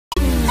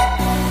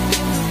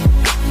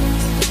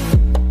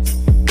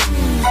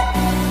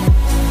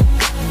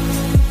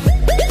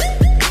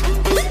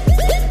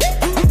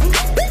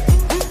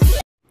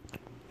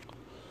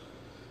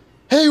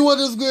What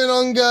is going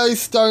on,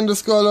 guys? Starting the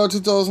Scholar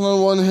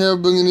 2001 here,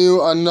 bringing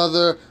you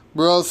another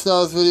Brawl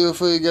Stars video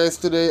for you guys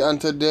today. And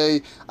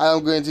today I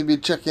am going to be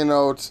checking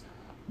out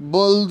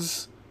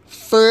Bull's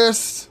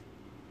first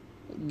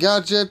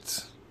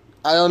gadget.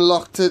 I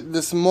unlocked it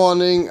this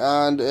morning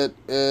and it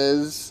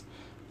is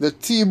the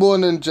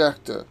T-Bone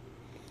Injector.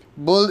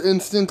 Bull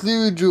instantly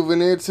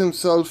rejuvenates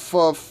himself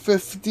for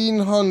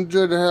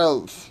 1500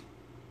 health.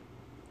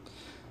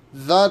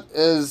 That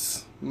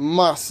is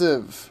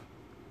massive.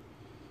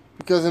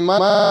 Because in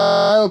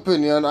my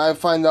opinion, I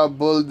find that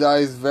Bull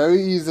dies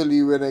very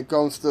easily when it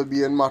comes to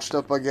being matched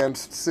up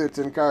against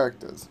certain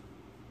characters.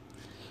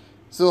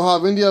 So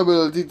having the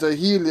ability to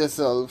heal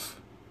yourself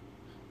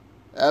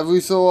every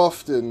so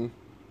often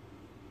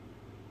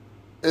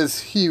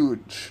is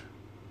huge.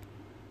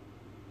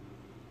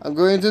 I'm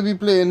going to be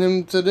playing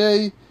him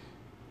today.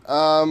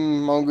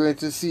 I'm going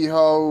to see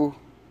how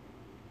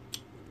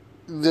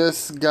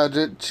this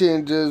gadget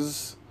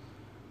changes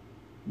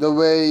the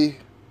way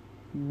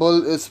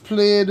Bull is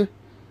played.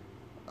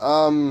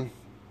 Yeah,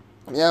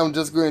 I'm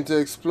just going to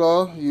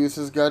explore, use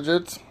his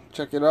gadget,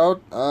 check it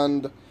out,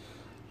 and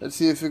let's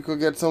see if we could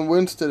get some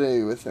wins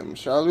today with him,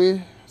 shall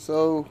we?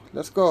 So,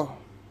 let's go.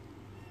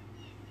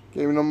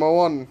 Game number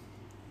 1.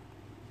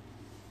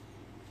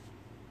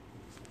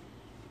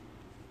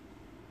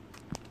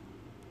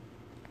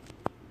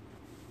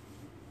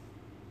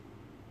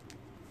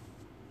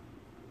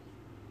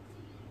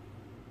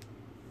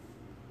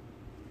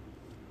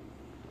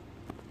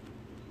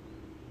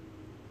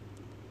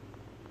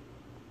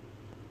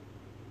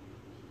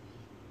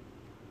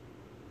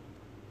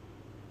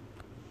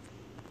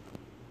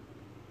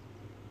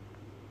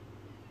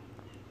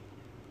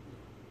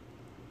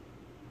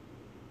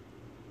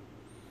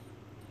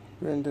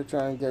 Going to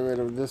try and get rid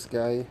of this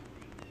guy.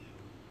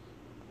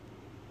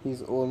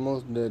 He's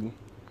almost dead.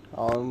 I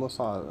almost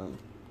had him.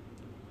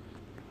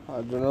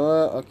 I don't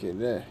know. Okay,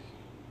 there.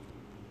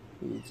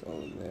 He's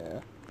over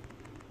there.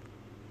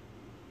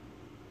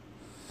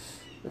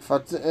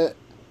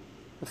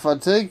 If I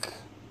take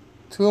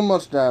too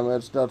much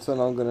damage, that's when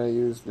I'm gonna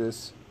use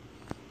this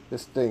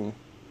thing,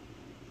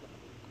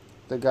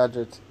 the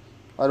gadget.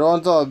 I don't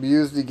want to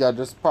abuse the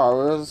gadget's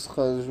powers,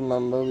 because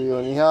remember we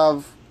only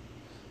have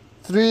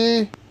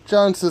 3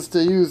 chances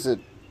to use it.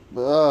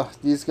 But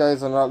these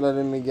guys are not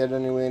letting me get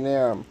anywhere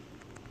near him.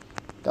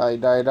 Die,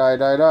 die, die,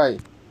 die, die.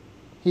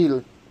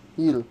 Heal,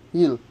 heal,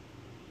 heal.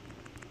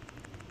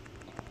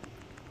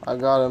 I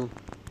got him.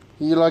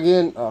 Heal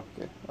again.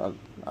 Okay,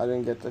 I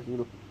didn't get to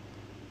heal.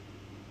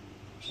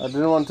 I kind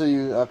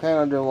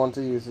of didn't want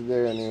to use it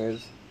there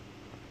anyways.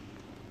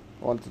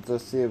 Wanted to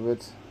save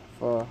it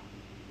for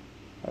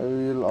a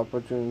real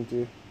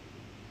opportunity.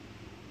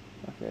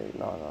 Okay,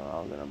 no,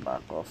 I'm gonna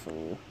back off from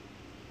you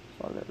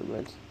for a little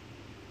bit.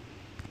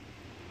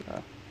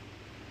 Yeah,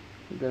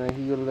 I'm gonna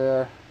heal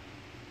there.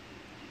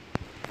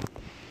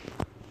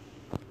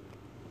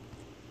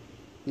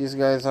 These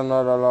guys are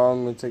not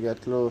allowing me to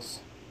get close.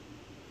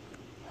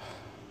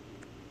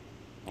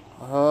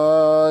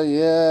 Oh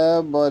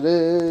yeah,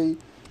 buddy.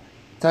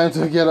 Time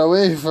to get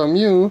away from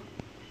you.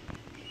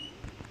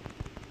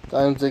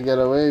 Time to get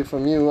away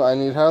from you. I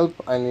need help.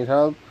 I need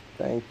help.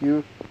 Thank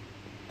you.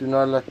 Do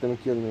not let them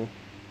kill me.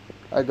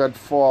 I got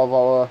 4 of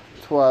our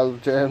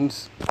 12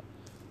 gems.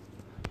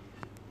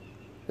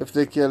 If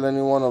they kill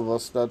any one of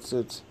us, that's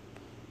it.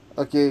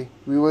 Okay,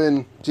 we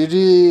win.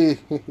 GG.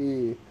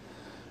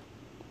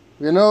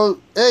 You know,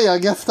 hey, I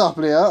guess top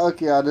player.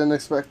 Okay, I didn't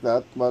expect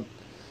that, but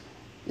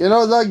you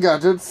know that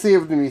gadget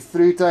saved me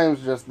 3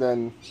 times just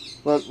then.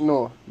 Well,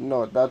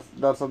 no,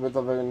 that's a bit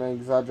of an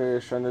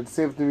exaggeration. It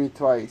saved me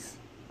twice.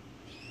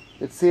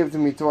 It saved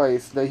me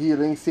twice. The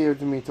healing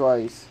saved me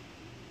twice.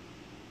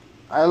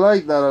 I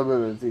like that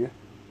ability.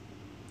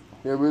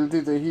 The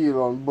ability to heal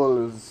on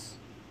Bull is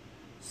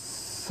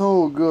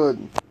so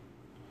good.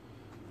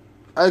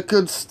 I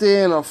could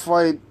stay in a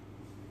fight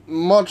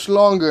much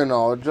longer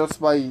now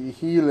just by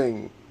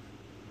healing.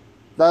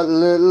 That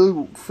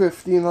little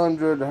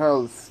 1500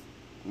 health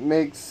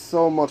makes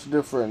so much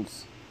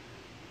difference.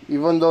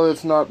 Even though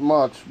it's not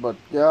much, but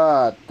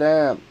god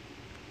damn.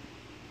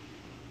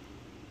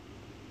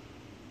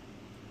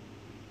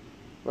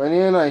 When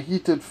you're in a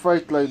heated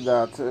fight like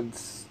that,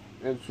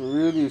 it's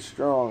really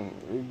strong.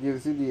 It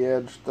gives you the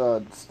edge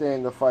to stay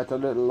in the fight a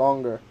little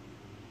longer.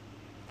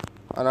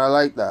 And I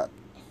like that.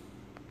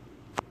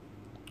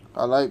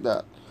 I like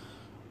that.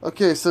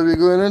 Okay, so we're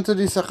going into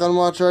the second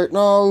match right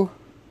now.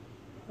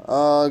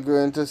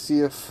 Going to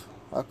see if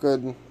I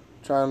could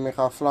try and make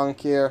a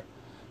flank here.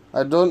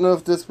 I don't know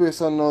if this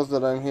person knows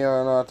that I'm here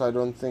or not. I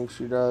don't think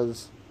she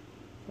does.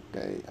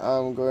 Okay,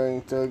 I'm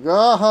going to go.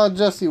 Aha,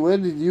 Jesse, where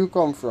did you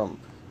come from?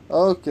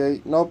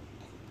 Okay, nope,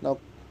 no.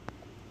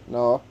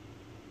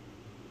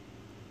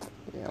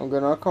 Yeah, I'm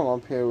gonna come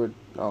up here with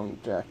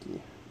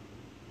Jackie.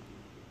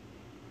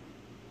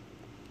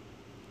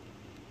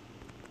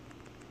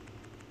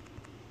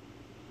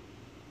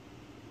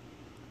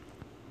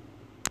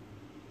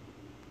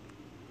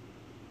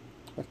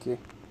 Okay.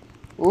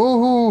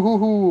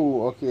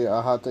 Ooh, okay,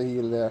 I had to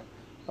heal there.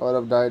 I would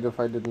have died if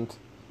I didn't.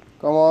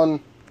 Come on.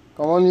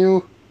 Come on,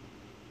 you.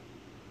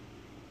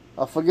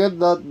 I forget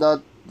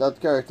that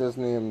character's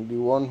name. The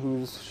one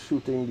who's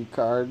shooting the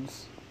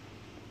cards.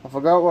 I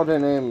forgot what her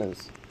name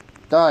is.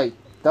 Die.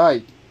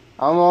 Die.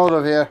 I'm out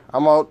of here.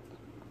 I'm out.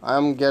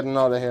 I'm getting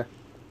out of here.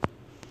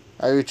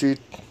 I retreat.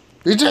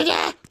 Retreat!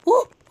 Ah!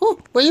 Woo! Woo!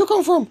 Where you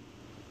come from?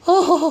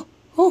 Oh!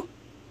 Oh!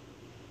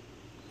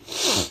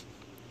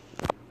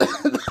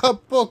 That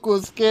Poco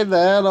scared the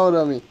hell out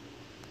of me.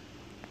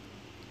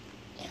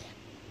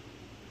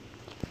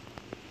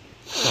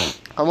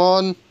 Come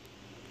on.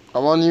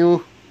 Come on,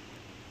 you.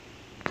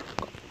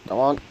 Come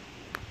on.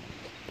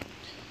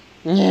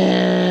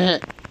 Yeah.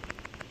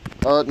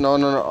 Oh, no,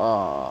 no, no.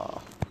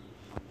 Ah.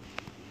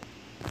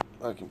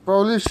 Okay,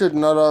 probably should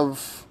not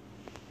have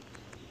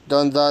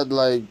done that,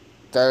 like,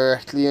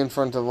 directly in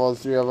front of all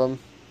three of them.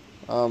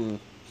 That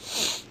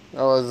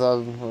was a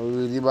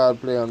really bad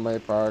play on my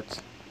part.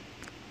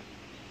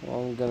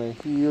 I'm gonna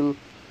heal.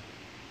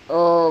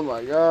 Oh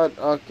my god.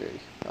 Okay.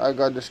 I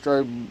got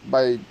destroyed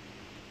by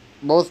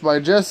both by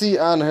Jessie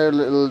and her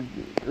little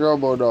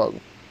robo dog.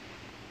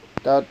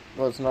 That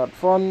was not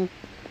fun.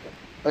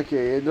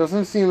 Okay, it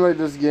doesn't seem like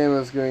this game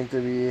is going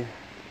to be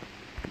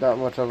that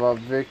much of a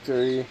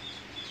victory.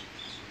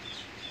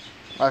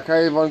 I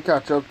can't even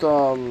catch up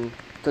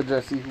to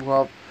Jessie who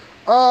have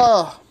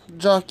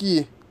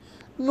Jackie.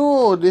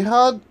 No, they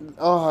had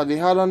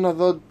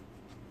another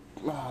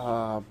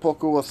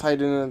Poco was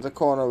hiding in the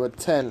corner with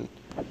 10.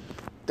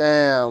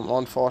 Damn,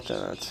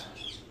 unfortunate.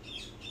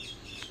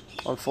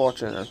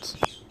 Unfortunate.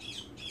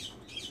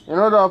 You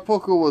know that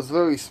Poco was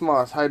very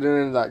smart hiding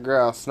in that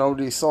grass.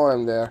 Nobody saw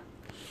him there.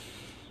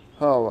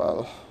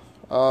 Oh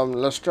well.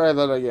 Let's try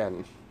that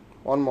again.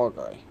 One more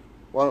guy.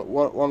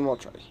 One more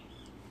try.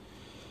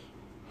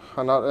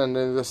 I'm not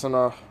ending this on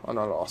a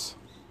loss.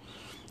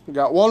 You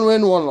got 1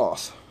 win, 1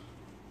 loss.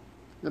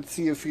 Let's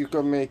see if you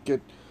can make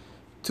it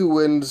 2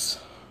 wins,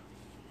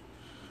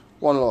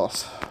 1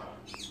 loss.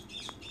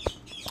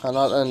 I'm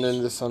not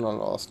ending this on a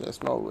loss.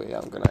 There's no way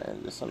I'm gonna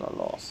end this on a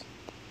loss.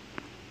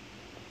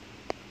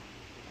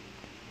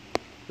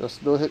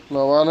 Just don't hit me.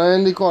 When I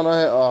in the corner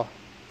here, oh,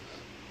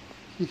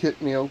 he hit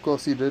me. Of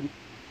course he did.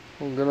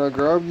 I'm gonna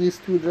grab these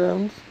 2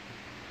 gems.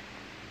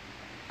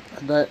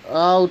 And I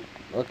out.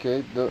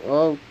 Okay.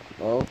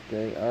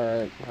 Okay. All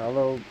right.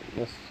 Hello,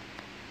 Miss.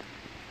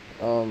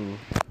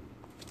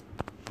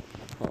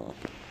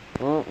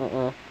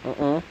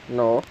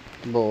 No.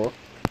 Bo.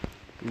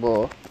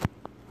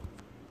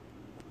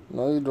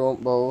 No, you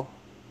don't, Bo.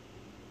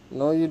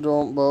 No, you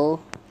don't, Bo.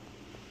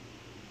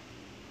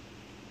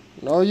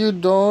 No, you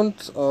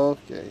don't.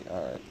 Okay,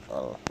 alright.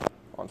 Well,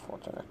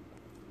 unfortunate.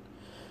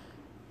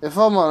 If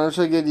I managed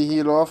to get the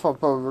heal off, I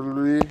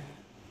probably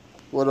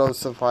would have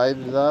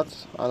survived that.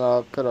 And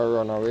I could have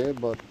run away,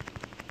 but...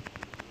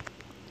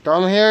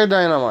 Come here,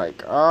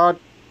 Dynamite.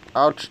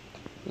 Ouch.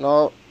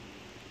 No.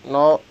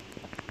 No.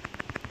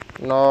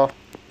 No.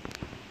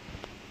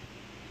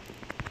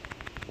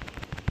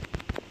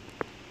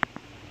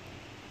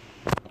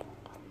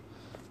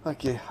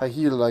 Okay, I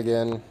healed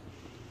again.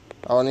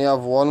 I only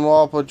have 1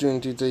 more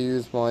opportunity to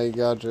use my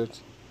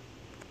gadget.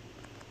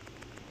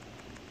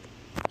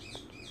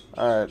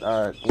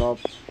 Alright. Nope.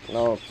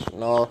 No.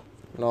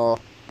 I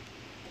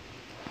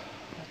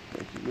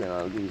think we're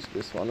gonna lose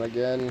this one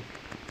again.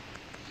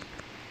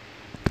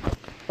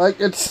 Like,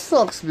 it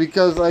sucks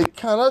because I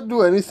cannot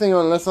do anything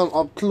unless I'm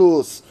up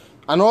close.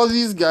 And all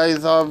these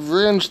guys have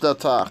ranged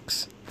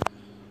attacks.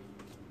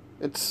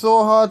 It's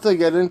so hard to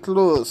get in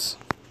close.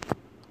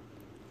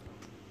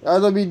 You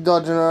have to be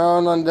dodging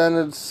around, and then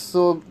it's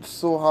so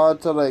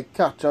hard to like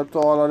catch up to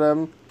all of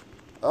them.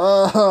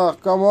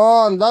 Come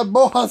on, that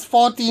bow has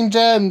 14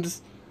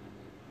 gems.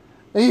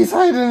 He's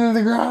hiding in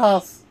the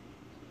grass.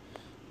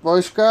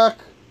 Voice crack.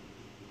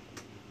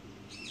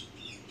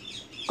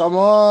 Come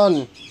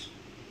on.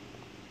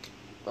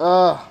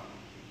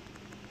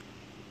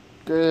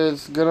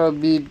 It's gonna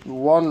be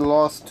 1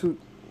 loss, 2.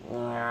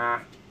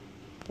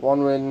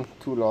 1 win,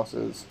 2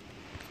 losses.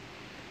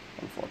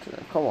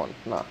 Unfortunate. Come on,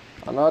 nah.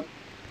 I'm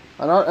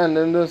not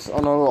ending this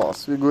on a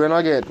loss. We're going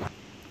again.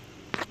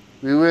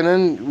 We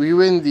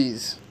win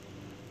these.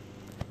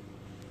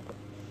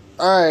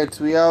 Alright,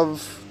 we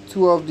have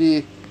two of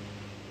the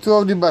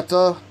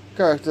better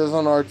characters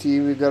on our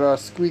team. We got a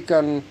Squeak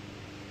and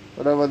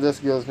whatever this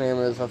girl's name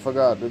is, I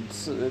forgot.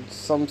 It's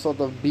some sort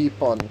of bee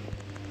pun.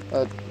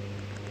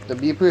 The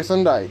bee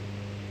person died.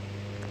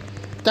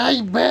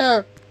 Die,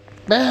 bear!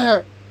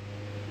 Bear!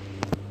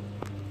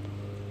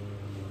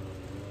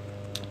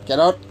 Get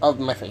out of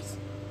my face.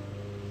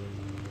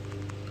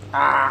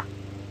 I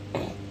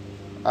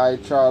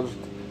charged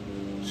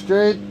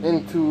straight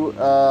into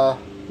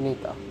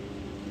Nita.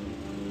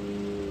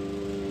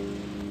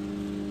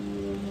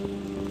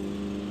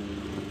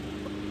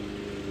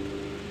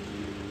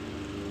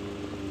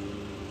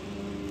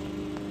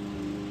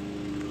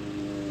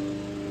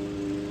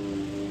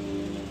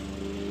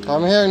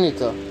 Come here,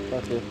 Nita.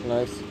 Okay,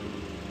 nice.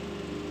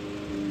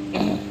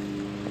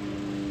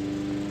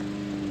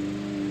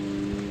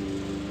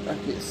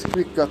 Okay,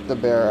 Squeak got the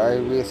bear. I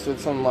wasted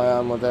some of my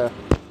ammo there.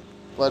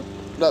 but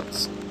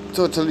that's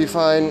totally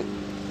fine.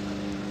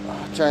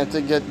 Trying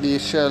to get the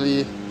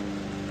Shelly.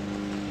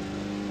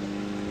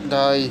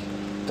 Die.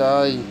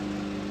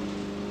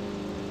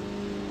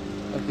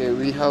 Okay,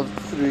 we have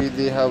 3,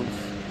 they have...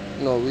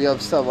 No, we have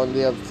 7,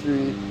 they have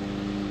 3.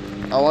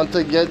 I want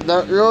to get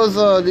that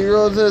Rosa. The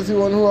Rosa is the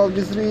one who have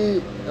the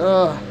 3.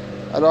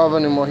 I don't have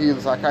any more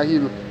heals. I can't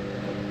heal.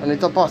 I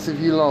need a passive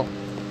heal now.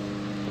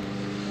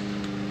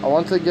 I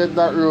want to get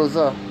that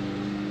Rosa.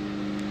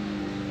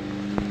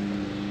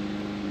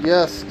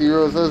 Yes, the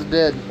Rosa's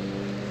dead.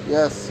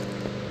 Yes.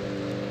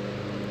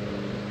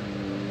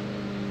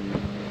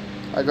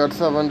 I got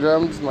 7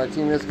 gems. My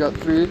teammates got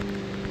 3.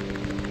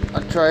 I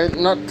tried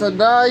not to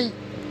die.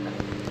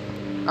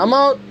 I'm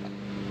out.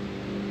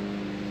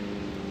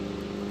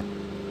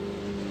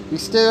 We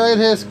stay right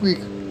here, Squeak.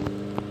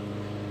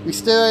 We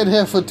stay right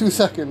here for 2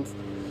 seconds.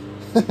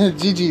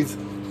 GG's.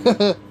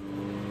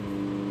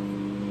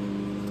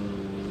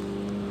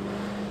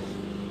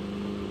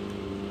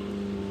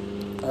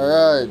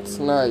 Alright,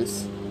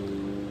 nice.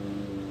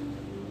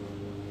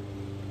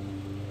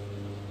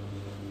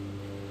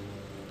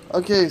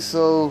 Okay,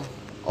 so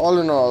all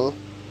in all,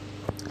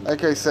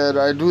 like I said,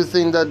 I do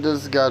think that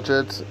this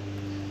gadget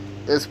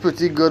is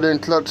pretty good in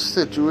clutch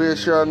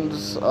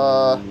situations.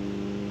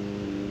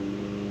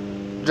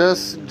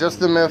 Just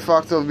the mere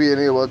fact of being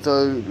able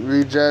to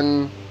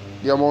regen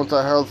the amount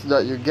of health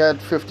that you get,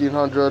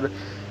 1500,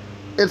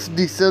 it's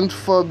decent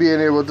for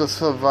being able to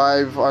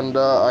survive under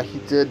a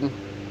heated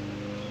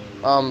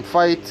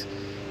fight,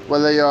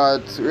 whether you're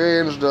at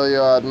ranged or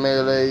you're at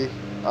melee.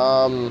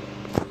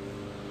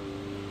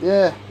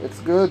 Yeah, it's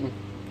good.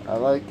 I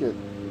like it.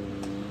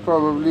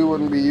 Probably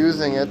wouldn't be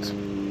using it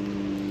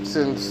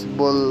since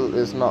Bull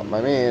is not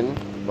my main,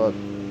 but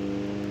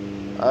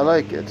I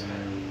like it.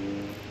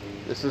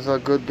 This is a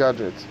good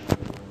gadget.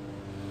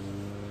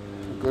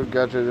 A good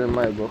gadget in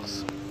my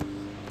books.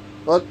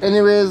 But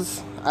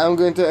anyways, I'm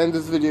going to end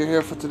this video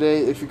here for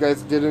today. If you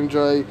guys did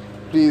enjoy,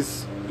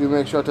 please do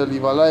make sure to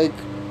leave a like.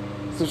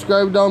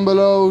 Subscribe down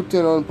below,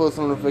 turn on post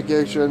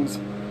notifications.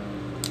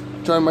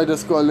 Join my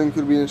Discord, link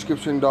will be in the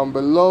description down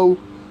below,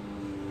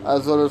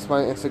 as well as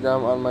my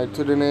Instagram and my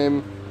Twitter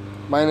name.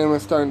 My name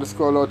is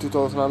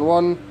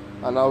Star_Lord2001,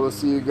 and I will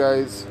see you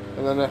guys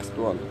in the next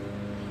one.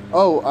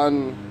 Oh,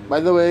 and by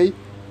the way,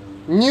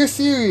 new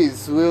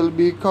series will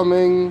be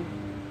coming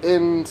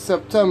in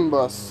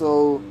September,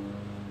 so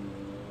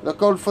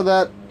look out for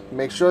that.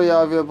 Make sure you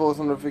have your post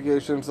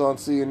notifications on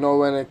so you know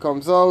when it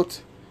comes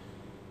out.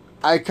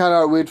 I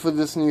cannot wait for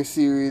this new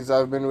series.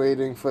 I've been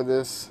waiting for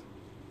this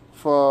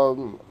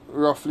for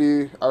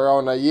roughly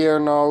around a year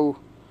now,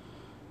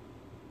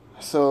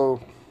 so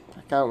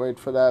I can't wait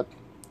for that.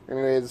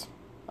 Anyways,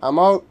 I'm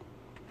out.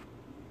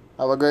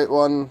 Have a great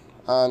one,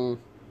 and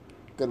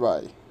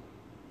goodbye.